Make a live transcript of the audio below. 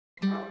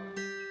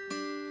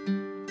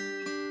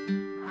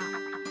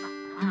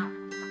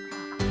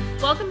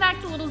Welcome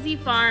back to Little Z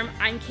Farm.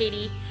 I'm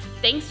Katie.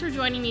 Thanks for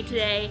joining me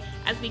today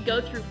as we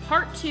go through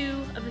part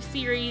 2 of the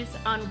series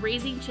on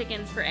raising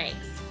chickens for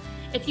eggs.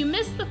 If you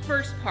missed the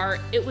first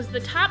part, it was the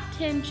top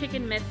 10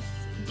 chicken myths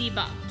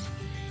debunked.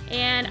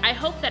 And I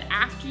hope that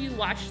after you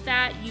watched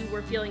that, you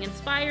were feeling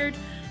inspired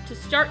to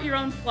start your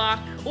own flock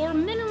or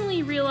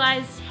minimally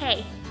realized,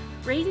 hey,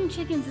 raising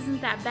chickens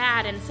isn't that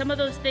bad, and some of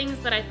those things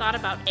that I thought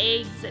about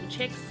eggs and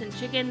chicks and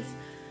chickens,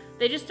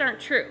 they just aren't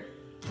true.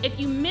 If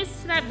you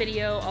missed that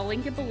video, I'll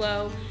link it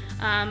below.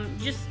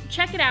 Just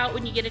check it out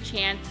when you get a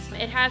chance.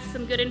 It has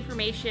some good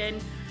information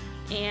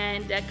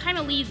and kind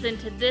of leads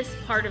into this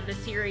part of the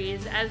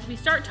series as we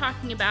start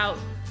talking about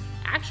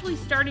actually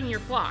starting your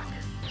flock.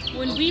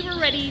 When we were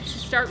ready to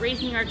start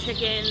raising our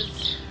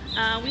chickens,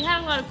 we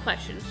had a lot of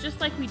questions,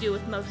 just like we do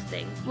with most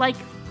things. Like,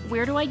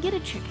 where do I get a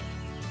chicken?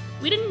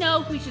 We didn't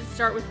know if we should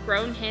start with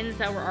grown hens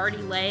that were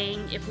already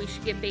laying, if we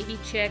should get baby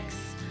chicks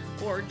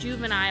or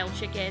juvenile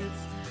chickens.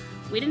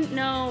 We didn't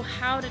know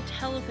how to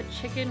tell if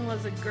a chicken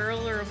was a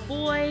girl or a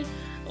boy,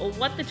 or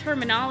what the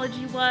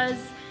terminology was,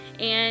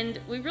 and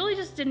we really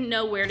just didn't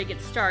know where to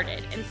get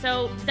started. And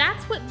so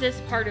that's what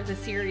this part of the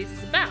series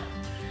is about.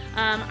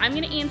 I'm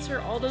going to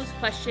answer all those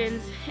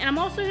questions, and I'm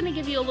also going to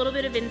give you a little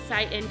bit of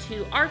insight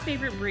into our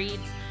favorite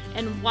breeds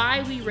and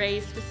why we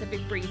raise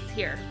specific breeds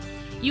here.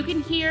 You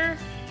can hear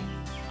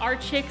our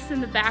chicks in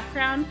the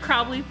background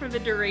probably for the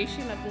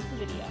duration of this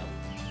video.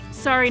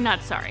 Sorry,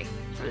 not sorry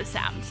for the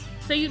sounds.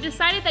 So you've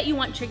decided that you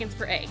want chickens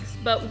for eggs,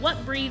 but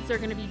what breeds are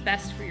going to be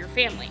best for your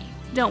family?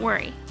 Don't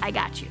worry, I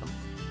got you.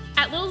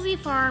 At Little Z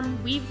Farm,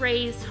 we've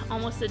raised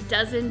almost a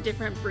dozen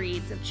different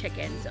breeds of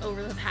chickens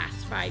over the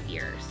past 5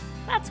 years.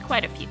 That's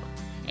quite a few.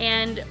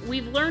 And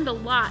we've learned a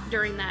lot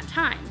during that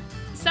time.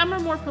 Some are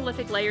more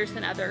prolific layers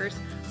than others.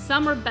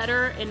 Some are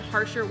better in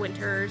harsher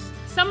winters.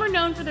 Some are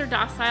known for their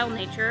docile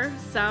nature.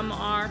 Some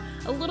are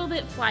a little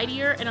bit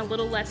flightier and a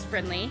little less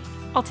friendly.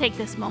 I'll take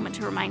this moment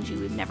to remind you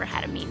we've never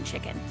had a mean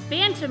chicken.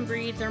 Bantam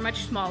breeds are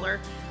much smaller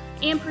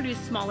and produce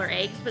smaller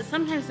eggs, but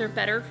sometimes they're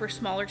better for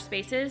smaller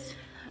spaces.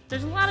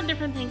 There's a lot of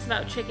different things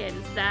about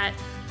chickens that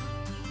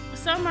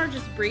some are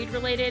just breed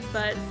related,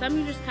 but some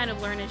you just kind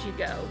of learn as you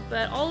go.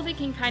 But all of it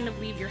can kind of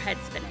leave your head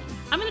spinning.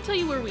 I'm gonna tell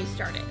you where we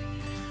started.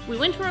 We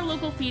went to our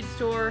local feed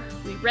store,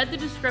 we read the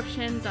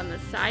descriptions on the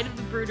side of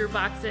the brooder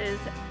boxes,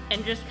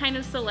 and just kind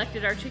of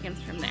selected our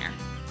chickens from there.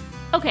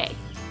 Okay,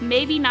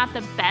 maybe not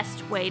the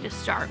best way to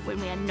start when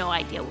we had no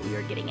idea what we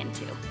were getting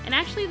into. And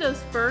actually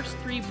those first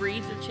 3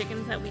 breeds of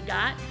chickens that we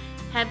got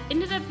have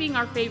ended up being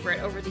our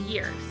favorite over the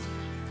years.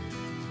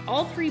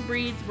 All 3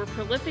 breeds were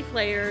prolific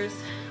layers.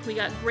 We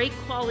got great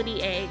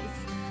quality eggs.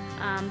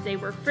 They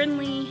were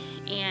friendly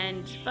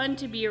and fun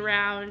to be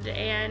around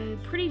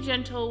and pretty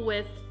gentle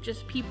with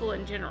just people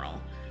in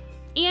general.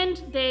 And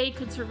they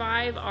could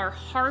survive our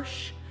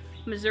harsh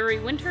Missouri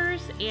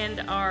winters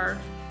and our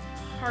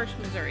harsh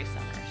Missouri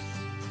summers.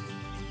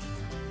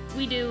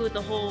 We do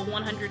the whole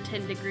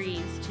 110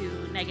 degrees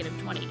to negative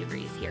 20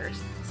 degrees here.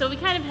 So we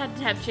kind of had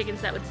to have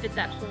chickens that would fit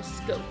that whole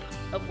scope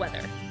of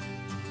weather.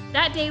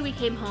 That day we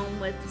came home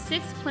with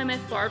 6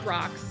 Plymouth Barred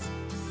Rocks,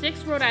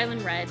 6 Rhode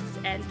Island Reds,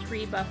 and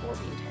 3 Buff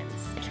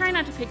Orpingtons. I try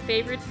not to pick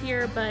favorites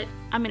here, but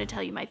I'm gonna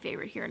tell you my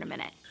favorite here in a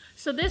minute.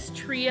 So this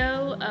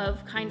trio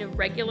of kind of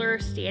regular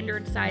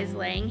standard size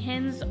laying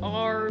hens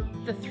are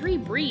the 3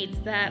 breeds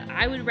that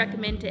I would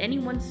recommend to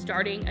anyone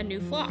starting a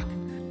new flock.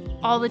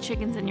 All the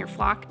chickens in your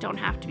flock don't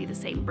have to be the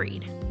same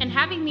breed. And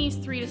having these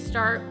 3 to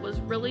start was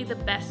really the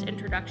best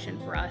introduction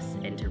for us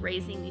into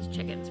raising these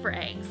chickens for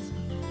eggs.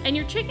 And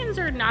your chickens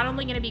are not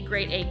only going to be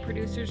great egg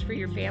producers for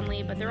your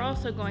family, but they're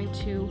also going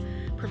to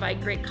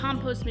provide great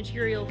compost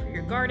material for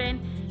your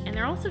garden, and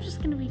they're also just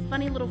going to be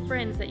funny little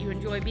friends that you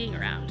enjoy being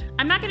around.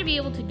 I'm not going to be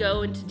able to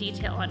go into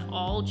detail on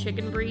all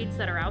chicken breeds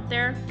that are out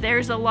there.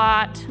 There's a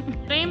lot.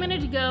 But I am going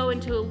to go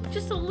into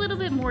just a little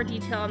bit more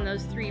detail on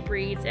those 3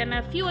 breeds and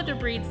a few other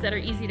breeds that are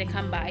easy to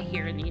come by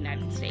here in the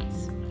United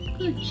States.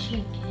 Good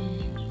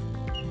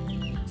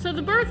chicken. So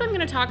the birds I'm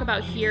going to talk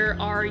about here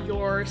are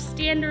your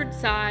standard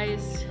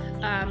size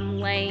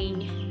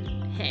laying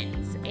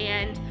hens.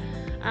 And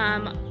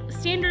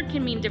standard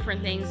can mean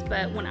different things,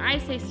 but when I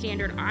say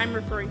standard, I'm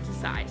referring to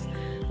size.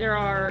 There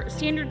are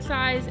standard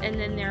size, and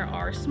then there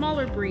are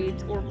smaller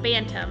breeds, or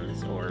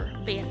bantams, or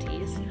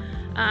banties.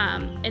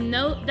 And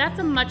that's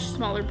a much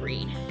smaller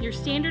breed. Your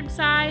standard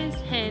size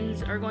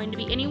hens are going to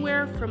be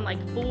anywhere from like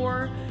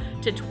 4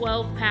 to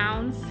 12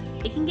 pounds.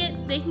 They can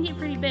get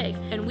pretty big.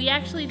 And we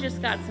actually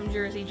just got some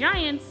Jersey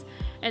Giants,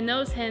 and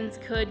those hens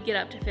could get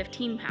up to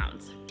 15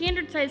 pounds.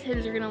 Standard size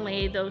hens are gonna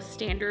lay those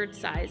standard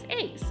size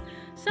eggs,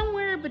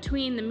 somewhere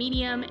between the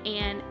medium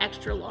and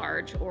extra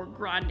large or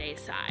grande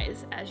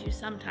size, as you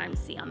sometimes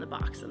see on the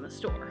box in the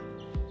store.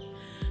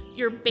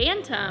 Your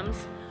bantams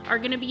are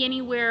gonna be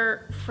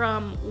anywhere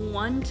from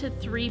 1 to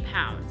 3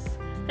 pounds.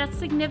 That's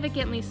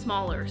significantly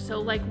smaller, so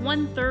like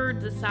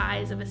 1/3 the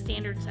size of a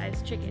standard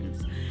size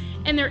chickens.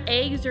 And their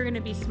eggs are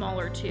gonna be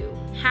smaller too,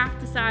 half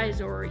the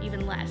size or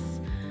even less.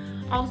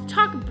 I'll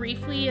talk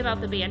briefly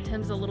about the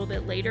bantams a little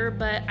bit later,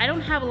 but I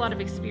don't have a lot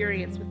of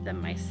experience with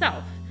them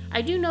myself.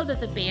 I do know that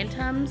the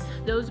bantams,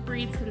 those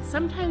breeds can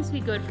sometimes be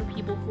good for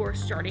people who are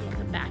starting with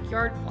a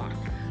backyard flock.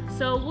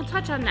 So we'll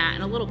touch on that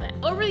in a little bit.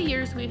 Over the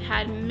years, we've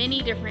had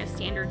many different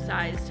standard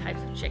sized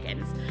types of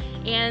chickens,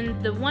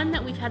 and the one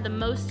that we've had the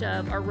most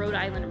of are Rhode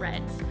Island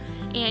Reds.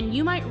 And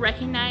you might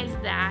recognize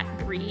that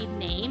breed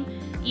name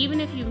even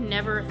if you've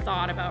never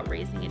thought about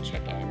raising a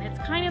chicken. It's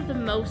kind of the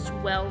most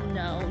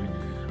well-known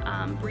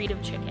breed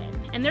of chicken.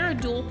 And they're a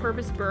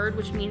dual-purpose bird,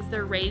 which means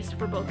they're raised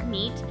for both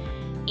meat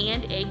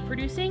and egg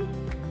producing.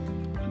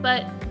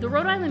 But the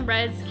Rhode Island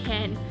Reds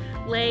can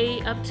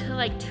lay up to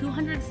like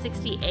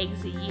 260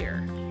 eggs a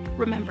year.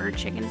 Remember,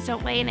 chickens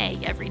don't lay an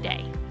egg every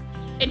day.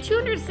 And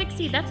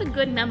 260, that's a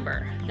good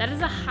number. That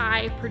is a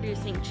high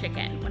producing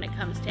chicken when it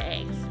comes to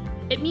eggs.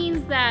 It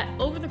means that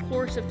over the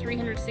course of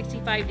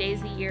 365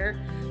 days a year,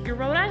 your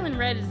Rhode Island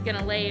Red is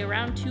gonna lay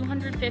around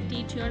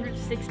 250,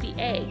 260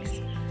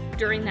 eggs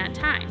during that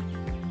time.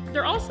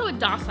 They're also a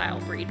docile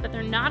breed, but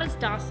they're not as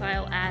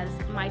docile as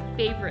my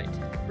favorite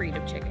breed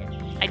of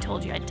chicken. I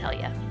told you I'd tell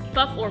you.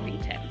 Buff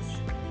Orpingtons.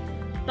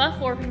 Buff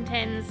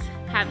Orpingtons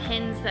have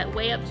hens that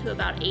weigh up to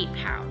about 8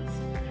 pounds.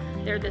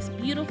 They're this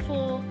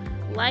beautiful,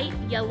 light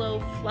yellow,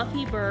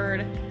 fluffy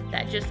bird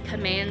that just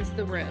commands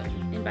the room.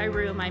 And by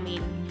room, I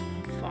mean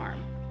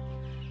farm.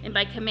 And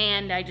by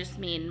command, I just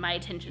mean my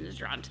attention is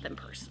drawn to them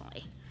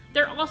personally.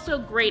 They're also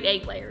great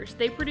egg layers.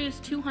 They produce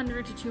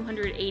 200 to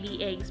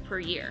 280 eggs per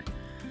year.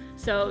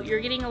 So you're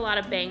getting a lot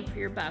of bang for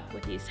your buck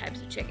with these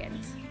types of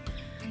chickens.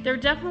 They're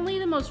definitely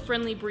the most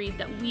friendly breed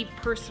that we've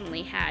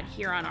personally had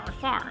here on our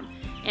farm.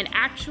 And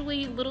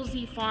actually, Little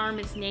Z Farm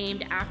is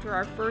named after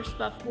our first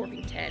Buff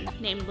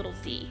Orpington named Little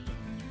Z.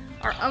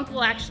 Our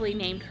uncle actually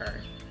named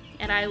her,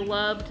 and I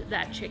loved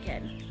that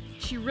chicken.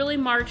 She really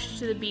marched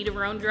to the beat of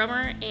her own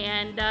drummer,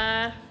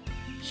 and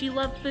she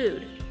loved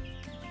food.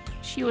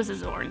 She was a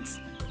Zorns.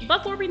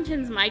 Buff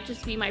Orpingtons might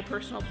just be my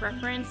personal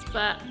preference,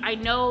 but I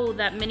know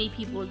that many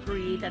people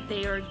agree that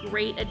they are a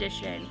great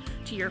addition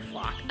to your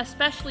flock,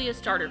 especially a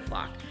starter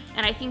flock,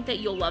 and I think that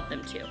you'll love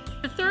them too.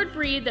 The third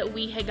breed that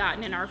we had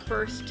gotten in our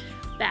first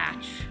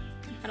batch,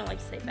 I don't like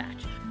to say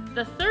batch,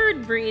 the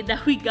third breed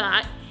that we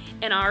got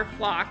in our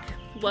flock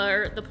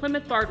were the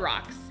Plymouth Barred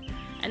Rocks.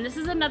 And this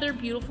is another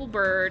beautiful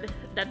bird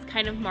that's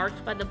kind of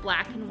marked by the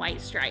black and white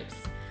stripes.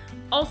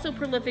 Also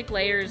prolific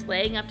layers,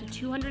 laying up to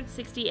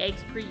 260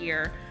 eggs per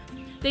year.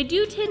 They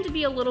do tend to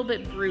be a little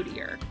bit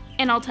broodier,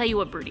 and I'll tell you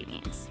what broody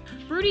means.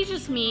 Broody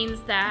just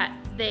means that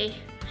they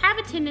have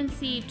a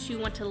tendency to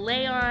want to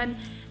lay on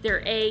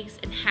their eggs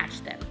and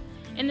hatch them.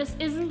 And this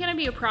isn't gonna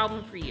be a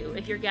problem for you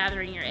if you're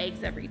gathering your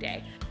eggs every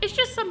day. It's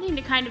just something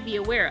to kind of be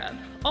aware of.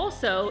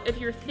 Also, if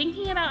you're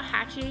thinking about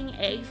hatching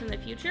eggs in the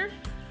future,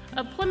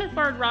 a Plymouth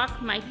Barred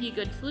Rock might be a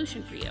good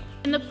solution for you.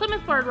 And the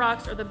Plymouth Barred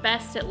Rocks are the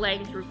best at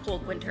laying through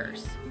cold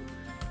winters.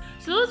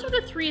 So those were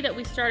the three that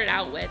we started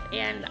out with,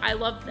 and I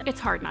love them. It's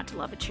hard not to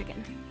love a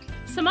chicken.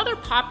 Some other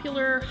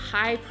popular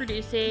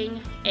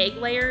high-producing egg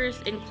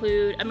layers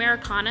include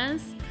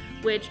Americanas,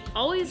 which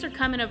always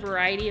come in a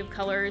variety of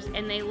colors,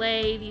 and they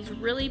lay these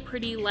really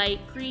pretty light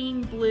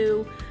green,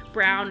 blue,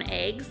 brown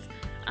eggs.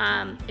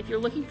 If you're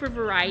looking for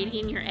variety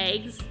in your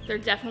eggs, they're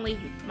definitely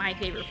my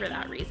favorite for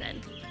that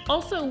reason.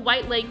 Also,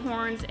 White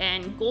Leghorns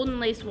and Golden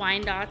Lace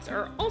Wyandottes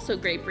are also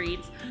great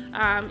breeds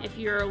if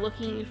you're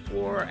looking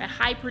for a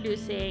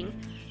high-producing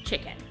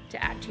chicken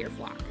to add to your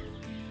flock.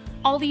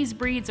 All these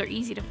breeds are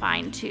easy to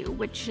find too,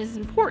 which is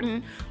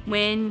important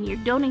when you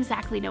don't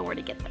exactly know where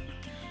to get them.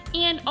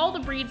 And all the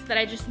breeds that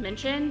I just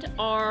mentioned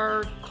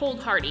are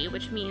cold hardy,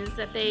 which means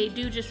that they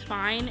do just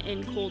fine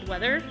in cold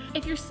weather.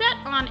 If you're set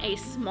on a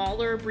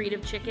smaller breed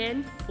of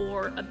chicken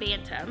or a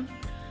bantam,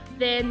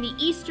 then the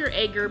Easter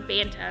egger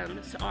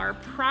bantams are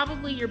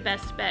probably your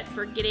best bet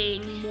for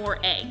getting more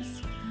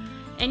eggs.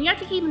 And you have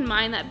to keep in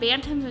mind that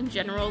bantams in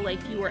general lay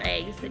fewer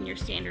eggs than your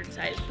standard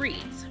sized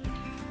breeds.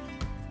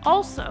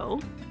 Also,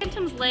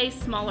 bantams lay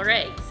smaller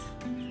eggs.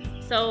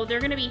 So they're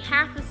gonna be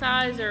half the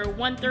size or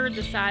 1/3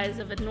 the size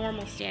of a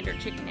normal standard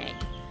chicken egg.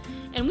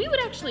 And we would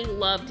actually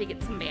love to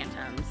get some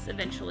bantams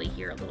eventually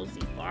here at Little Z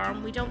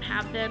Farm. We don't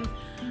have them.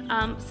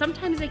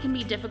 Sometimes it can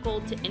be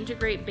difficult to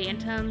integrate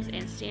bantams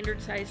and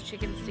standard sized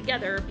chickens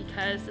together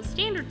because the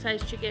standard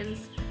sized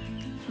chickens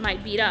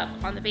might beat up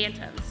on the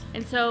bantams.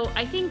 And so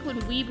I think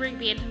when we bring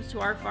bantams to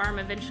our farm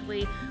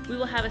eventually, we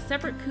will have a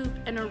separate coop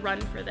and a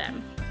run for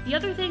them. The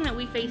other thing that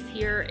we face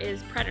here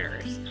is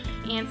predators.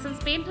 And since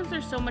bantams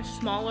are so much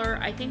smaller,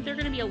 I think they're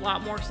gonna be a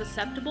lot more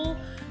susceptible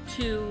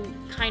to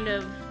kind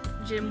of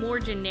more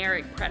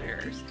generic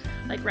predators.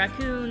 Like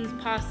raccoons,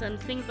 possums,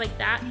 things like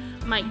that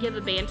might give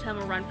a bantam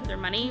a run for their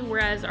money,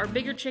 whereas our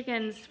bigger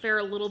chickens fare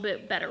a little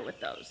bit better with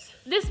those.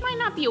 This might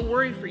not be a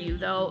worry for you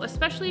though,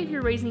 especially if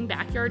you're raising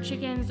backyard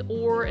chickens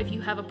or if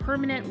you have a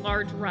permanent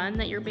large run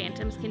that your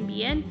bantams can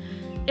be in.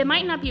 It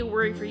might not be a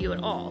worry for you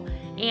at all.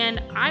 And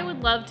I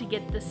would love to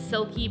get the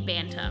silky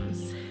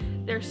bantams.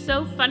 They're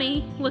so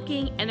funny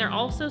looking, and they're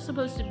also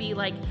supposed to be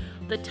like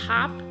the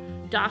top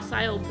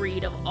docile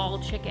breed of all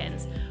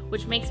chickens,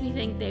 which makes me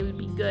think they would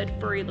be good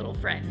furry little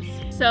friends.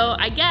 So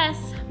I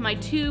guess my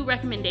 2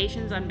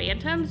 recommendations on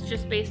bantams,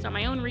 just based on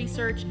my own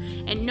research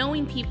and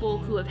knowing people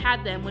who have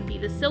had them, would be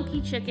the silky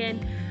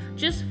chicken,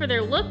 just for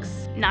their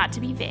looks, not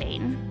to be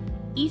vain,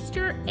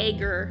 Easter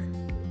egger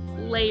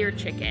layer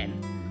chicken,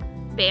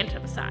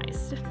 bantam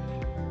sized.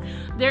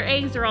 Their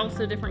eggs are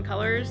also different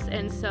colors,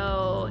 and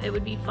so it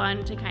would be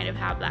fun to kind of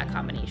have that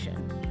combination.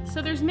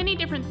 So there's many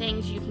different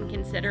things you can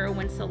consider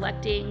when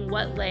selecting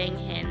what laying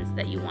hens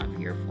that you want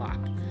for your flock.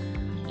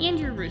 And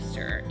your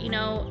rooster. You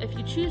know, if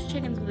you choose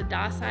chickens with a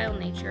docile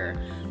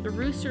nature, the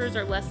roosters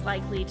are less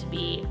likely to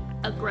be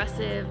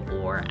aggressive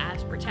or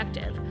as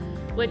protective,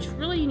 which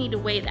really you need to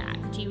weigh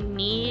that. Do you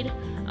need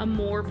a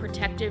more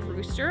protective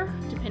rooster,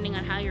 depending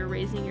on how you're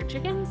raising your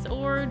chickens,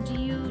 or do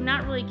you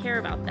not really care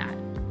about that?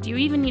 Do you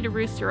even need a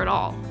rooster at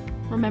all?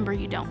 Remember,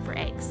 you don't for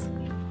eggs.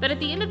 But at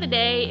the end of the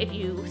day, if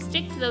you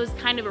stick to those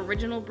kind of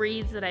original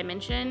breeds that I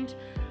mentioned,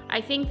 I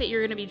think that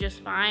you're gonna be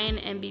just fine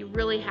and be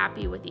really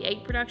happy with the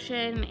egg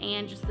production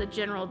and just the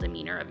general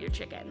demeanor of your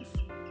chickens.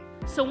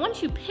 So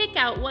once you pick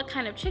out what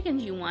kind of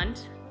chickens you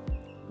want,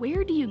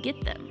 where do you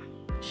get them?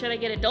 Should I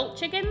get adult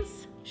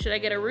chickens? Should I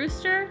get a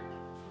rooster?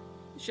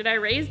 Should I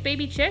raise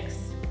baby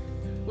chicks?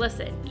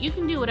 Listen, you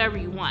can do whatever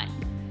you want.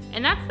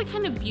 And that's the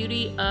kind of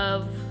beauty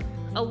of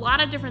a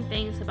lot of different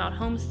things about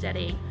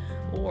homesteading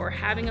or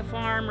having a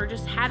farm or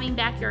just having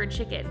backyard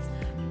chickens.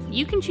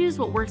 You can choose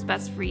what works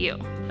best for you.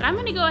 But I'm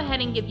gonna go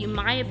ahead and give you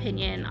my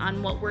opinion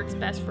on what works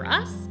best for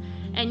us,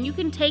 and you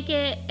can take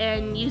it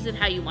and use it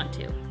how you want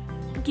to.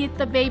 Get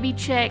the baby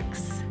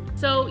chicks.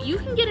 So you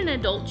can get an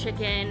adult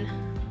chicken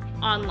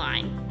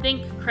online.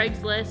 Think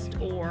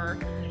Craigslist or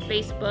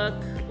Facebook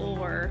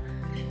or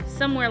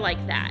somewhere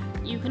like that.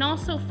 You can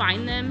also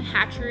find them.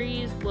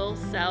 Hatcheries will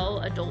sell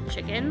adult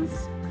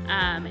chickens,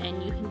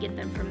 and you can get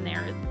them from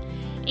there.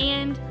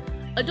 And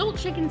adult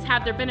chickens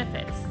have their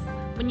benefits.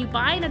 When you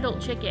buy an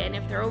adult chicken,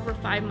 if they're over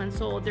 5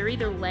 months old, they're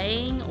either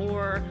laying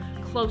or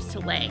close to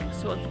laying.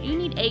 So if you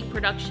need egg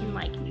production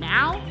like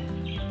now,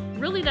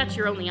 really that's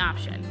your only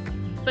option.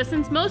 But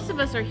since most of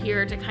us are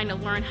here to kind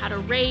of learn how to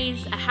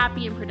raise a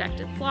happy and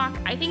productive flock,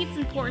 I think it's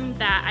important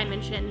that I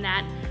mention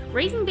that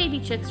raising baby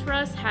chicks for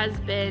us has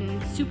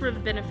been super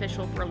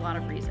beneficial for a lot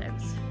of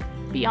reasons.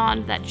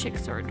 Beyond that,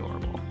 chicks are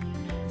adorable.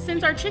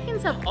 Since our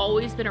chickens have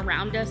always been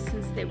around us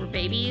since they were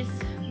babies,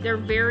 they're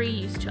very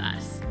used to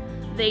us.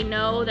 They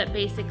know that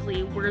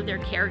basically we're their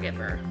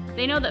caregiver.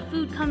 They know that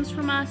food comes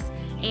from us,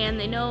 and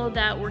they know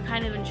that we're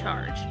kind of in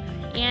charge.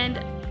 And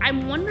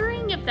I'm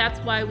wondering if that's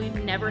why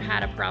we've never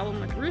had a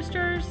problem with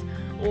roosters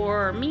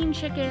or mean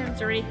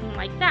chickens or anything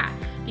like that,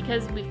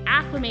 because we've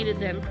acclimated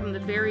them from the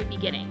very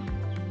beginning.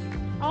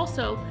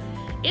 Also,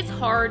 it's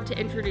hard to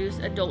introduce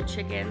adult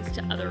chickens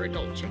to other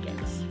adult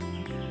chickens.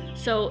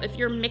 So if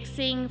you're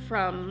mixing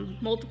from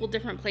multiple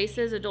different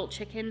places, adult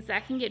chickens,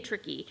 that can get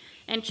tricky.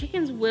 And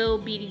chickens will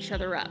beat each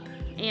other up.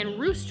 And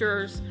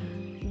roosters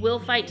will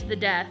fight to the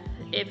death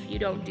if you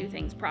don't do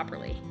things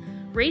properly.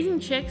 Raising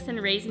chicks and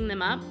raising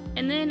them up,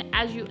 and then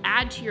as you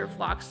add to your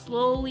flock,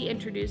 slowly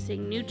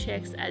introducing new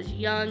chicks as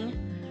young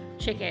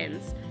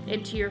chickens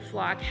into your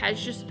flock has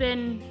just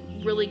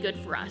been really good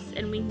for us,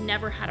 and we've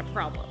never had a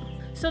problem.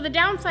 So the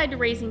downside to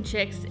raising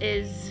chicks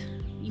is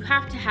you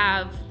have to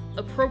have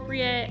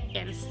appropriate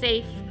and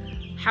safe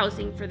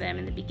housing for them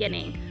in the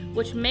beginning,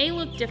 which may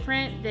look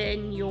different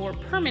than your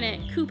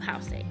permanent coop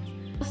housing.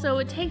 So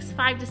it takes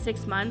 5 to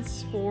 6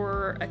 months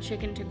for a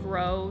chicken to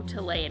grow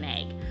to lay an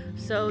egg.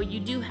 So you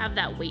do have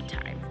that wait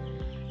time.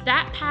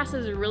 That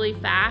passes really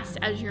fast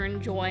as you're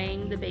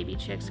enjoying the baby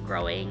chicks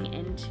growing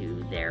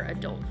into their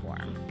adult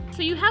form.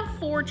 So you have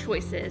 4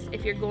 choices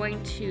if you're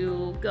going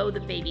to go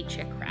the baby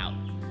chick route.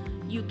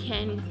 You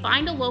can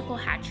find a local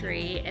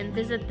hatchery and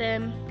visit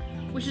them,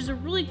 which is a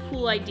really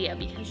cool idea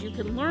because you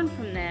can learn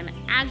from them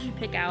as you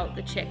pick out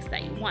the chicks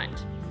that you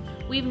want.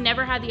 We've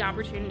never had the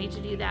opportunity to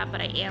do that,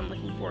 but I am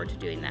looking forward to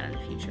doing that in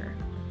the future.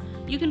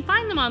 You can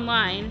find them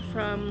online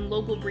from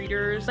local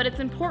breeders, but it's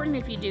important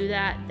if you do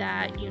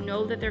that you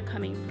know that they're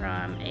coming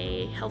from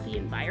a healthy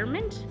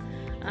environment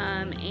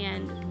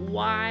and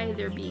why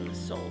they're being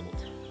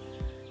sold.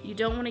 You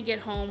don't want to get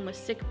home with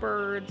sick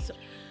birds.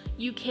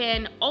 You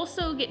can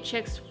also get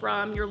chicks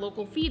from your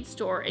local feed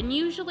store, and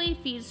usually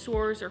feed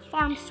stores or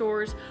farm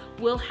stores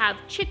will have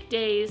chick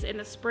days in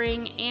the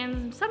spring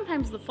and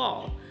sometimes the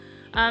fall.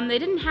 They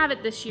didn't have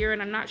it this year,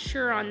 and I'm not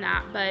sure on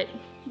that, but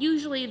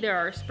usually there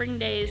are spring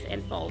days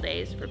and fall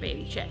days for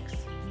baby chicks.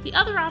 The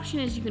other option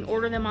is you can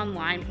order them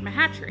online from a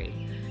hatchery,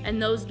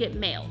 and those get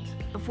mailed.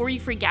 Before you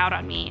freak out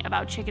on me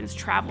about chickens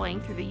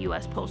traveling through the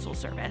US Postal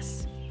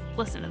Service,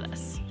 listen to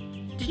this.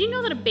 Did you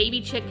know that a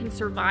baby chick can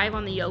survive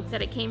on the yolk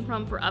that it came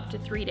from for up to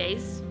 3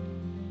 days?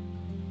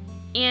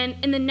 And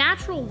in the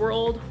natural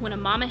world, when a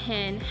mama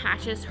hen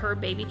hatches her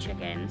baby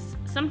chickens,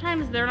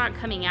 sometimes they're not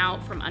coming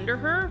out from under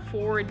her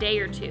for a day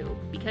or 2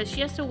 because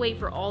she has to wait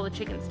for all the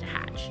chickens to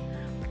hatch.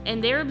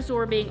 And they're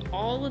absorbing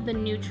all of the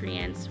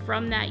nutrients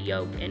from that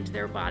yolk into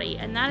their body,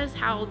 and that is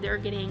how they're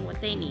getting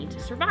what they need to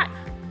survive.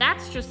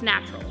 That's just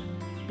natural.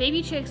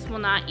 Baby chicks will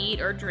not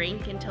eat or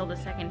drink until the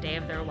 2nd day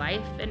of their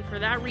life, and for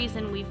that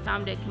reason we've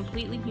found it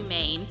completely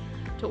humane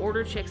to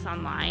order chicks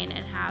online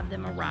and have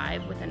them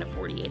arrive within a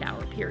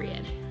 48-hour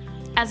period.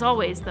 As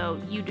always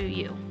though, you do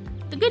you.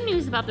 The good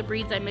news about the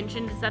breeds I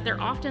mentioned is that they're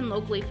often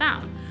locally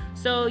found,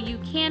 so you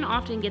can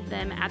often get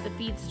them at the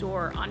feed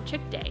store on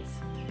chick days.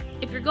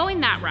 If you're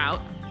going that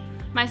route,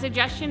 my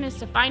suggestion is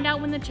to find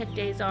out when the chick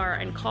days are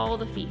and call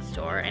the feed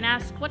store and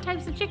ask what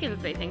types of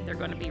chickens they think they're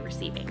going to be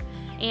receiving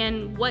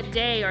and what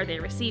day are they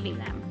receiving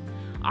them.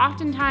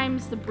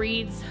 Oftentimes the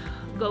breeds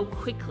go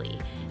quickly,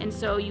 and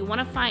so you want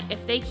to find,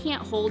 if they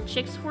can't hold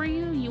chicks for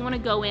you, you want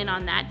to go in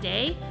on that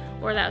day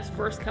or those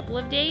first couple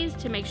of days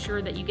to make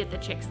sure that you get the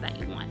chicks that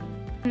you want.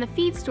 And the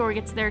feed store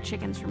gets their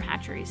chickens from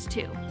hatcheries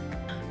too.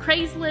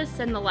 Crazeless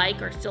and the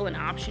like are still an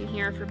option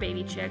here for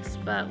baby chicks,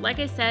 but like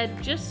I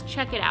said, just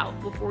check it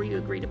out before you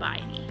agree to buy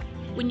any.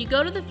 When you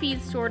go to the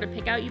feed store to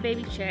pick out your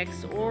baby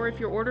chicks, or if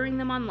you're ordering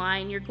them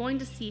online, you're going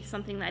to see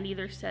something that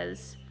either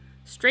says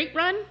straight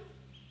run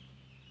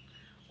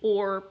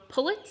or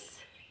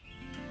pullets,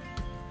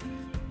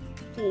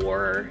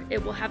 or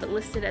it will have it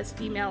listed as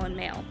female and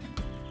male.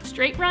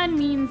 Straight run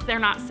means they're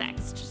not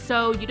sexed,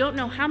 so you don't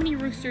know how many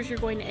roosters you're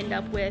going to end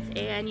up with,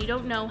 and you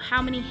don't know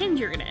how many hens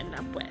you're going to end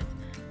up with.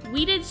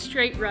 We did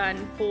straight run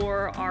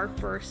for our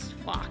first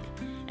flock,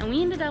 and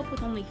we ended up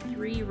with only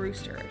 3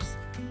 roosters.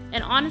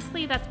 And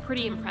honestly, that's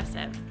pretty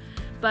impressive.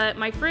 But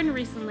my friend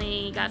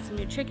recently got some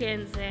new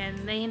chickens, and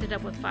they ended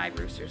up with 5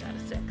 roosters out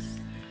of 6.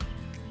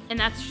 And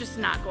that's just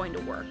not going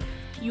to work.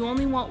 You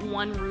only want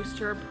 1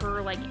 rooster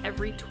per like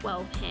every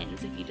 12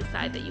 hens if you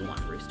decide that you want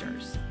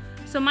roosters.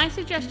 So my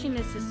suggestion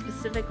is to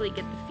specifically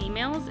get the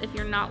females if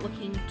you're not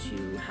looking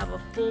to have a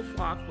full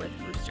flock with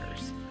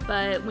roosters.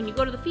 But when you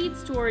go to the feed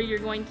store, you're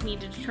going to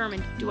need to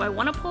determine, do I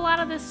want to pull out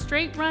of this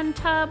straight run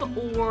tub,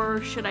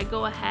 or should I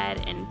go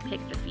ahead and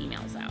pick the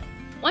females out?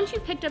 Once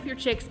you've picked up your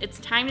chicks, it's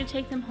time to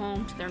take them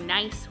home to their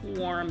nice,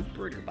 warm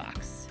brooder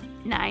box.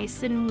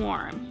 Nice and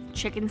warm.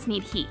 Chickens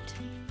need heat.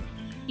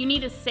 You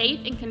need a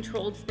safe and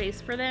controlled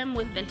space for them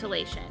with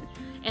ventilation,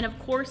 and of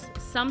course,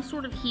 some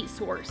sort of heat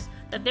source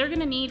that they're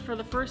gonna need for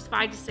the first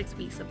 5 to 6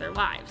 weeks of their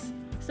lives.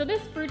 So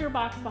this brooder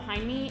box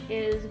behind me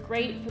is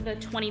great for the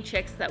 20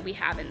 chicks that we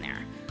have in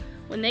there.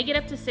 When they get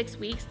up to 6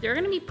 weeks, they're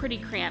gonna be pretty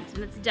cramped,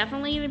 and it's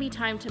definitely gonna be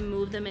time to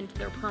move them into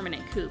their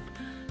permanent coop.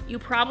 You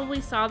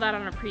probably saw that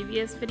on a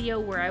previous video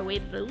where I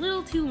waited a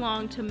little too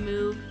long to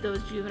move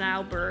those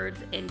juvenile birds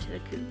into the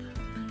coop.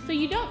 So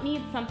you don't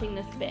need something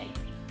this big.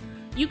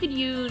 You could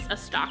use a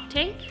stock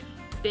tank,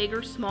 big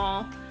or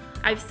small.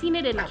 I've seen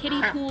it in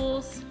kiddie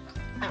pools.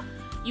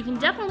 You can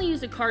definitely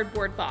use a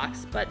cardboard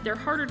box, but they're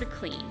harder to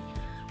clean.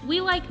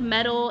 We like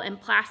metal and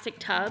plastic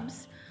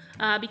tubs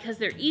because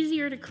they're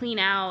easier to clean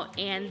out,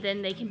 and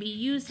then they can be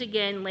used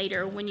again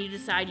later when you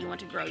decide you want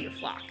to grow your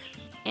flock.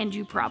 And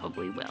you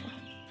probably will.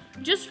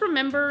 Just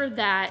remember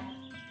that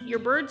your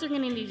birds are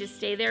going to need to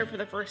stay there for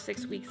the first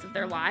 6 weeks of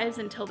their lives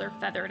until they're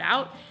feathered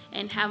out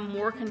and have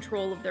more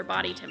control of their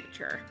body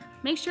temperature.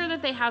 Make sure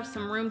that they have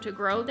some room to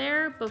grow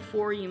there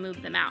before you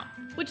move them out.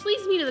 Which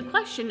leads me to the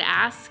question to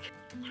ask,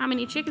 how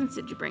many chickens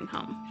did you bring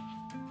home?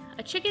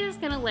 A chicken is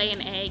going to lay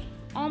an egg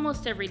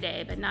almost every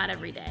day, but not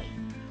every day.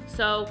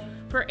 So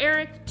for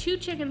Eric, 2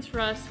 chickens for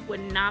us would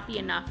not be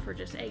enough for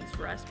just eggs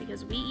for us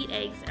because we eat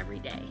eggs every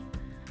day.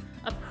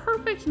 A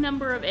perfect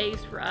number of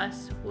eggs for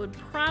us would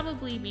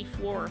probably be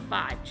 4 or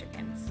 5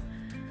 chickens.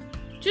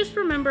 Just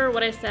remember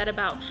what I said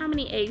about how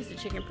many eggs a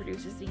chicken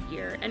produces a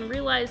year, and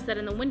realize that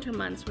in the winter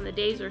months when the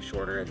days are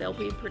shorter, they'll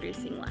be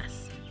producing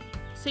less.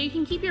 So you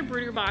can keep your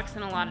brooder box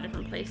in a lot of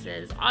different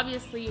places.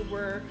 Obviously,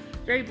 we're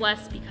very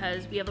blessed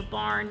because we have a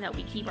barn that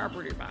we keep our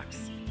brooder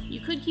box. You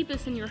could keep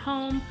this in your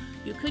home.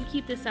 You could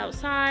keep this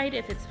outside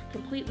if it's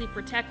completely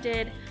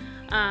protected.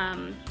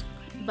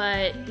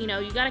 But you know,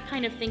 you gotta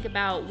kind of think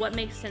about what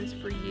makes sense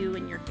for you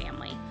and your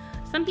family.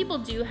 Some people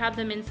do have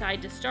them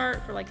inside to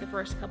start for like the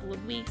first couple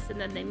of weeks, and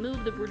then they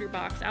move the brooder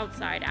box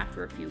outside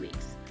after a few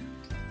weeks.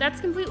 That's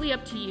completely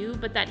up to you,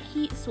 but that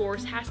heat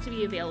source has to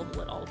be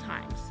available at all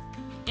times.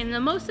 And the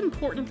most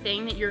important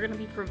thing that you're gonna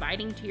be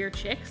providing to your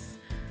chicks,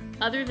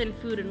 other than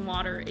food and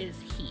water, is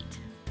heat.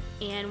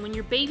 And when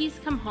your babies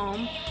come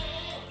home,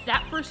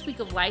 that first week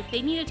of life,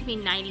 they need it to be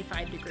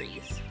 95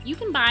 degrees. You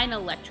can buy an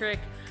electric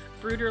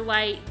brooder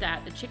light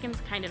that the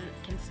chickens kind of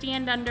can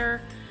stand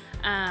under.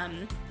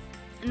 And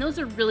those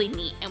are really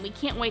neat, and we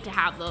can't wait to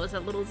have those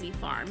at Little Z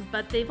Farm,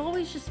 but they've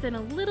always just been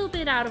a little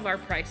bit out of our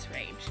price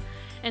range.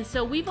 And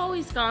so we've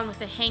always gone with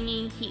the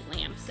hanging heat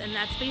lamps, and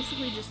that's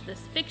basically just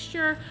this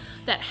fixture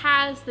that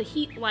has the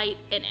heat light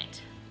in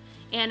it.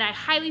 And I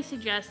highly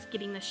suggest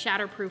getting the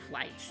shatterproof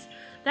lights.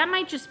 That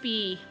might just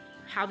be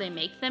how they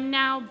make them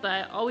now,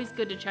 but always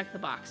good to check the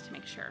box to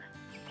make sure.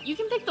 You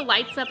can pick the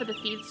lights up at the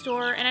feed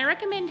store, and I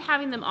recommend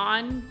having them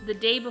on the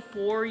day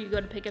before you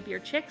go to pick up your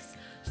chicks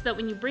so that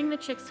when you bring the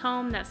chicks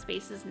home, that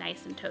space is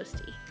nice and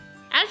toasty.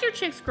 As your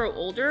chicks grow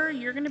older,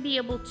 you're gonna be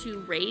able to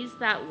raise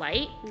that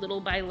light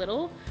little by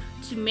little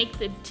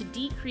to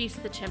decrease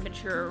the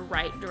temperature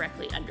right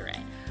directly under it.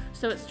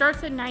 So it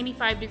starts at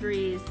 95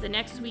 degrees, the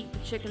next week the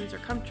chickens are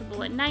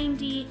comfortable at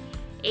 90,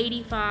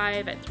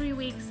 85 at 3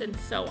 weeks, and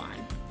so on.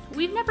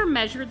 We've never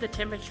measured the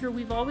temperature,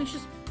 we've always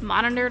just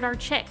monitored our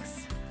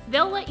chicks.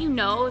 They'll let you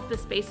know if the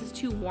space is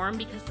too warm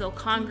because they'll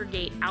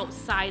congregate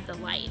outside the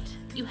light.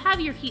 You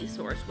have your heat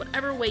source,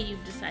 whatever way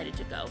you've decided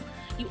to go.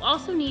 You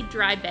also need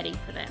dry bedding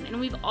for them, and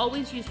we've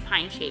always used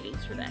pine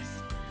shavings for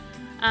this.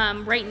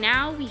 Right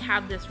now, we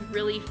have this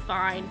really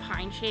fine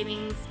pine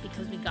shavings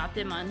because we got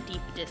them on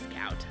deep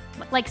discount,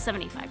 like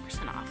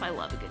 75% off. I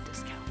love a good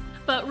discount.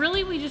 But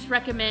really, we just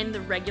recommend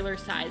the regular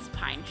size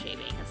pine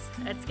shavings.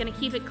 It's gonna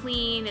keep it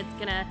clean, it's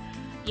gonna,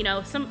 you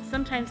know,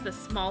 sometimes the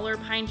smaller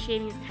pine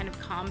shavings kind of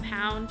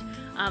compound,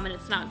 and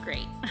it's not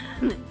great.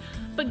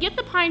 But get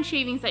the pine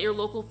shavings at your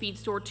local feed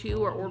store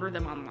too, or order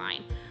them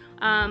online.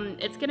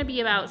 It's gonna be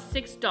about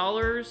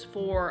 $6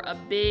 for a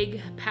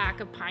big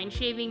pack of pine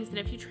shavings, and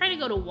if you try to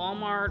go to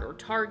Walmart or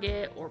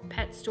Target or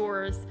pet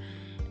stores,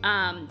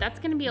 that's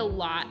gonna be a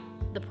lot,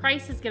 the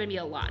price is gonna be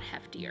a lot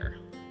heftier.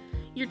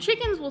 Your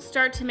chickens will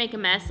start to make a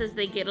mess as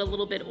they get a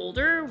little bit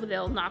older.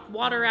 They'll knock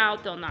water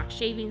out, they'll knock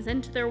shavings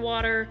into their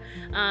water.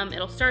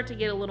 It'll start to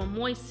get a little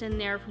moist in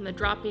there from the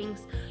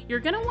droppings.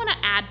 You're gonna wanna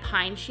add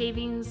pine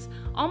shavings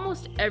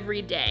almost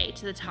every day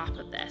to the top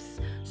of this,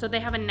 so they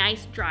have a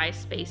nice dry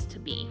space to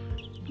be.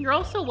 You're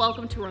also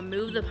welcome to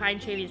remove the pine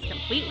shavings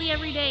completely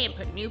every day and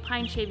put new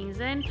pine shavings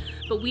in,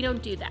 but we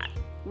don't do that.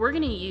 We're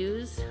gonna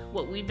use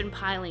what we've been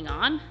piling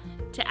on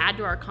to add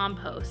to our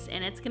compost,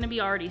 and it's gonna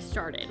be already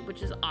started,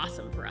 which is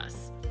awesome for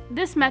us.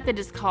 This method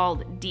is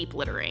called deep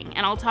littering,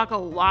 and I'll talk a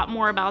lot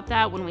more about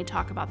that when we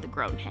talk about the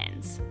grown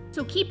hens.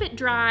 So keep it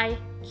dry,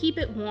 keep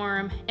it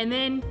warm, and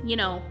then, you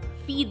know,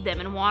 feed them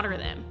and water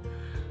them.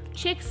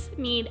 Chicks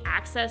need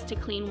access to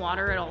clean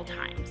water at all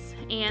times.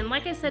 And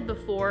like I said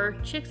before,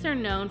 chicks are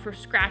known for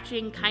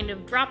scratching kind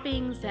of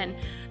droppings and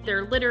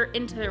their litter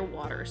into their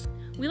waters.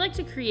 We like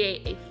to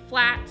create a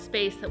flat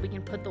space that we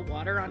can put the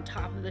water on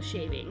top of the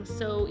shavings.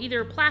 So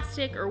either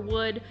plastic or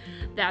wood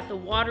that the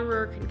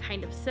waterer can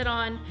kind of sit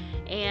on,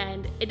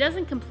 and it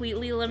doesn't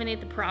completely eliminate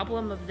the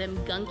problem of them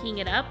gunking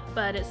it up,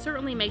 but it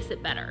certainly makes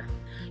it better.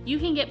 You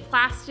can get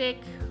plastic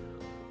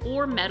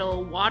or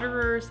metal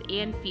waterers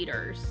and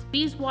feeders.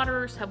 These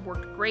waterers have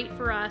worked great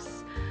for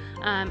us,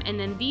 and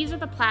then these are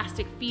the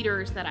plastic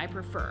feeders that I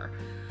prefer.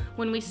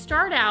 When we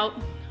start out,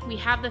 we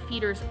have the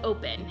feeders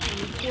open, and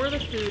we pour the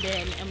food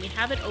in, and we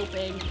have it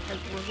open because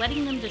we're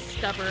letting them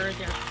discover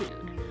their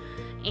food.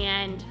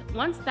 And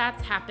once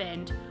that's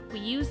happened, we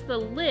use the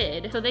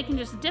lid so they can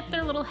just dip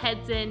their little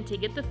heads in to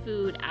get the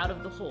food out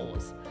of the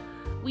holes.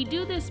 We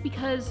do this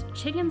because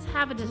chickens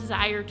have a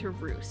desire to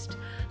roost.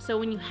 So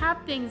when you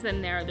have things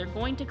in there, they're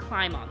going to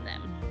climb on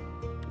them.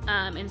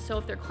 And so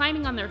if they're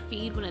climbing on their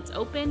feed when it's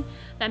open,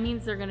 that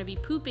means they're gonna be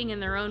pooping in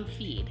their own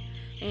feed.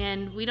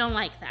 And we don't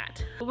like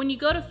that. But when you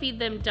go to feed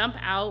them, dump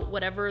out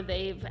whatever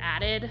they've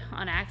added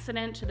on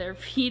accident to their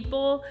feed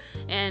bowl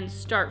and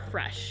start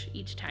fresh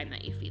each time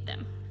that you feed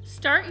them.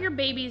 Start your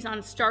babies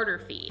on starter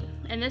feed,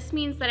 and this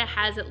means that it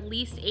has at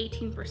least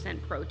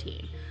 18%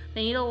 protein.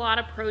 They need a lot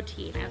of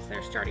protein as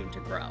they're starting to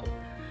grow.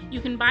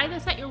 You can buy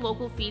this at your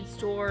local feed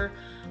store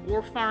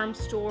or farm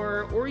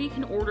store, or you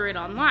can order it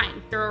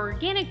online. There are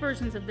organic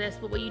versions of this,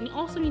 but what you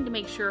also need to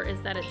make sure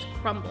is that it's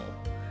crumble.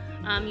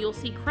 You'll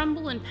see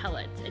crumble and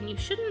pellets, and you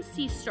shouldn't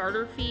see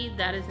starter feed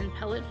that is in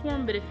pellet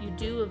form, but if you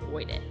do,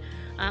 avoid it.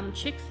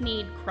 Chicks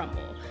need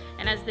crumble,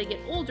 and as they get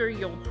older,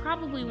 you'll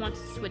probably want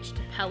to switch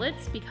to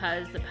pellets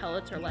because the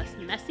pellets are less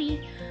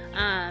messy,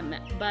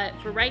 but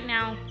for right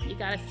now, you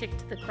gotta stick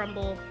to the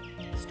crumble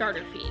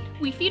starter feed.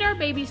 We feed our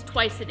babies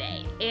twice a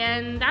day,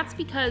 and that's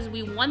because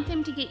we want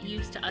them to get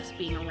used to us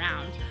being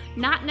around,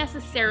 not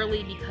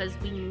necessarily because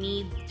we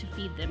need to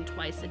feed them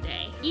twice a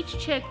day. Each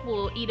chick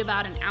will eat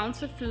about an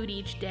ounce of food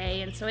each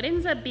day, and so it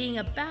ends up being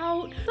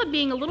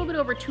a little bit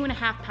over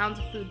 2.5 pounds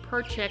of food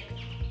per chick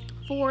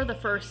for the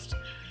first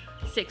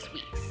 6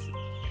 weeks.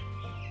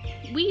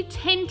 We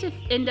tend to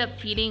end up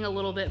feeding a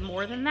little bit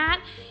more than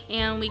that,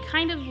 and we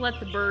kind of let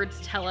the birds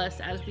tell us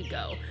as we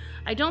go.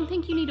 I don't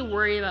think you need to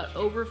worry about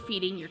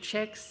overfeeding your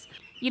chicks.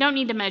 You don't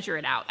need to measure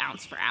it out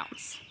ounce for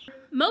ounce.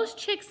 Most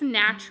chicks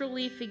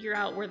naturally figure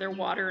out where their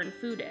water and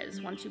food is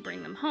once you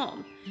bring them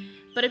home.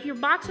 But if your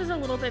box is a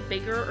little bit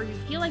bigger or you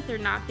feel like they're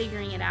not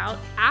figuring it out,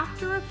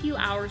 after a few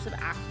hours of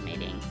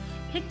acclimating,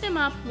 pick them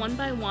up one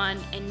by one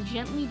and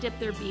gently dip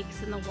their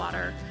beaks in the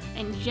water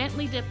and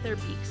gently dip their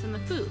beaks in the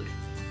food.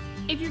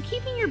 If you're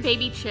keeping your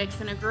baby chicks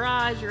in a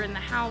garage or in the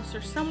house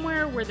or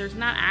somewhere where there's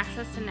not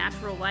access to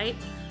natural light,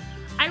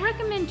 I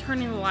recommend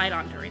turning the light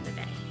on during the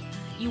day.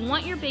 You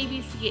want your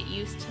babies to get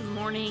used to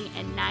morning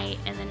and night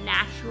and the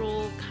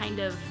natural kind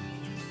of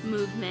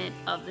movement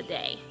of the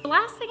day. The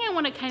last thing I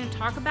want to kind of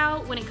talk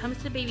about when it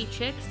comes to baby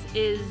chicks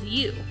is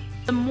you.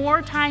 The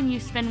more time you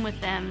spend with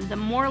them, the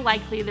more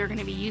likely they're going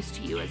to be used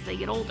to you as they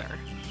get older.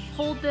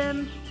 Hold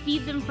them,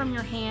 feed them from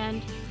your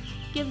hand,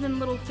 give them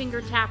little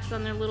finger taps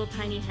on their little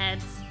tiny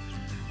heads.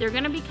 They're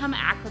going to become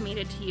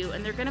acclimated to you,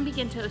 and they're going to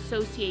begin to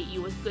associate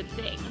you with good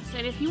things.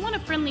 And if you want a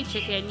friendly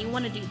chicken, you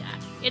want to do that.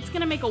 It's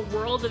going to make a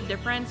world of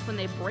difference when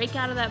they break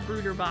out of that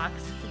brooder box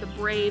for the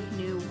brave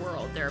new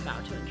world they're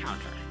about to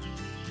encounter.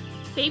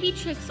 Baby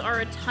chicks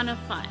are a ton of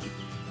fun,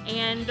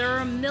 And there are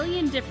a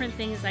million different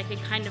things I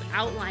could kind of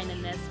outline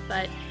in this,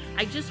 but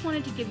I just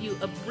wanted to give you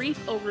a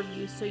brief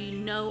overview so you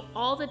know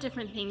all the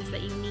different things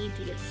that you need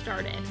to get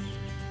started.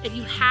 If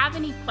you have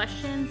any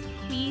questions,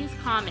 please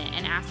comment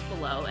and ask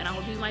below, and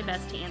I'll do my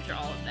best to answer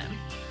all of them.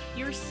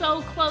 You're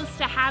so close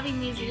to having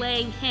these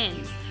laying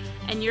hens,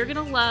 and you're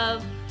gonna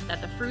love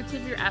that the fruits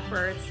of your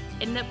efforts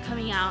end up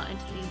coming out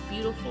into these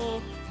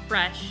beautiful,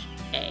 fresh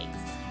eggs.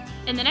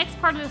 In the next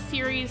part of the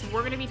series,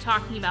 we're gonna be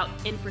talking about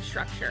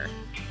infrastructure,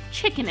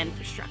 chicken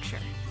infrastructure.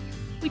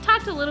 We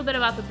talked a little bit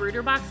about the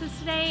brooder boxes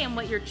today and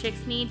what your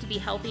chicks need to be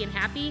healthy and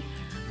happy,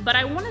 but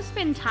I wanna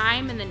spend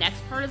time in the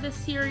next part of this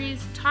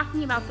series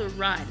talking about the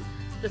run,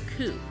 the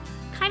coop,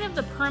 kind of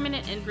the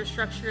permanent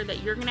infrastructure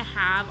that you're gonna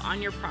have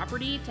on your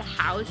property to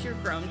house your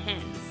grown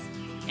hens.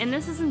 And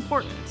this is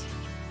important.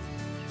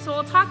 So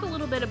I'll talk a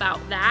little bit about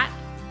that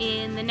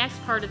in the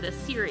next part of this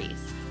series.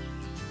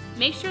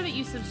 Make sure that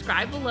you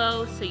subscribe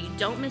below so you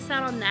don't miss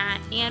out on that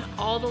and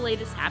all the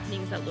latest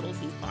happenings at Little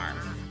Z Farm.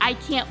 I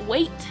can't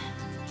wait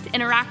to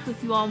interact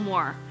with you all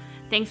more.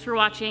 Thanks for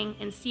watching,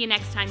 and see you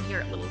next time here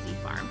at Little Z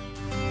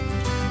Farm.